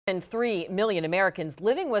And 3 million Americans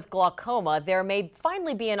living with glaucoma, there may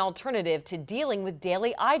finally be an alternative to dealing with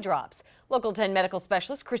daily eye drops. Local 10 medical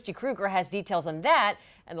specialist Christy Kruger has details on that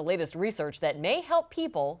and the latest research that may help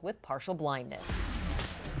people with partial blindness.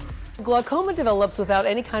 Glaucoma develops without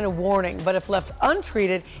any kind of warning, but if left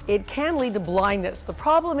untreated, it can lead to blindness. The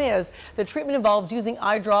problem is the treatment involves using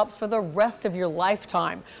eye drops for the rest of your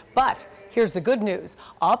lifetime. But here's the good news.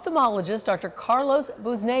 Ophthalmologist Dr. Carlos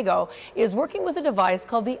Buznego is working with a device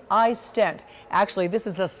called the eye stent. Actually, this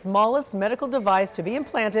is the smallest medical device to be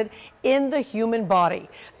implanted in the human body.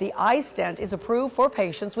 The eye stent is approved for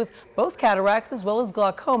patients with both cataracts as well as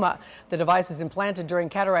glaucoma. The device is implanted during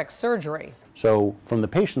cataract surgery. So from the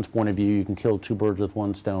patient's point of view, you can kill two birds with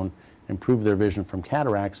one stone, improve their vision from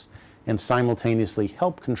cataracts, and simultaneously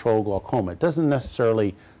help control glaucoma. It doesn't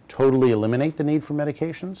necessarily totally eliminate the need for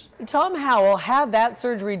medications. Tom Howell had that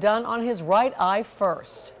surgery done on his right eye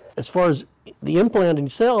first. As far as the implant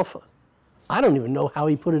itself, I don't even know how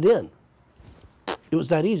he put it in. It was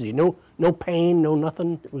that easy. No pain, no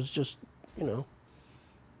nothing. It was just,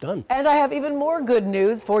 done. And I have even more good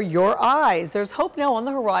news for your eyes. There's hope now on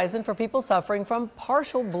the horizon for people suffering from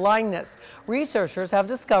partial blindness. Researchers have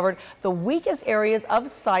discovered the weakest areas of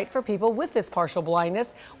sight for people with this partial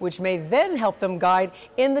blindness, which may then help them guide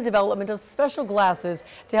in the development of special glasses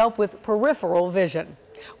to help with peripheral vision.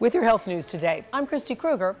 With your health news today, I'm Christy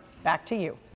Kruger. Back to you.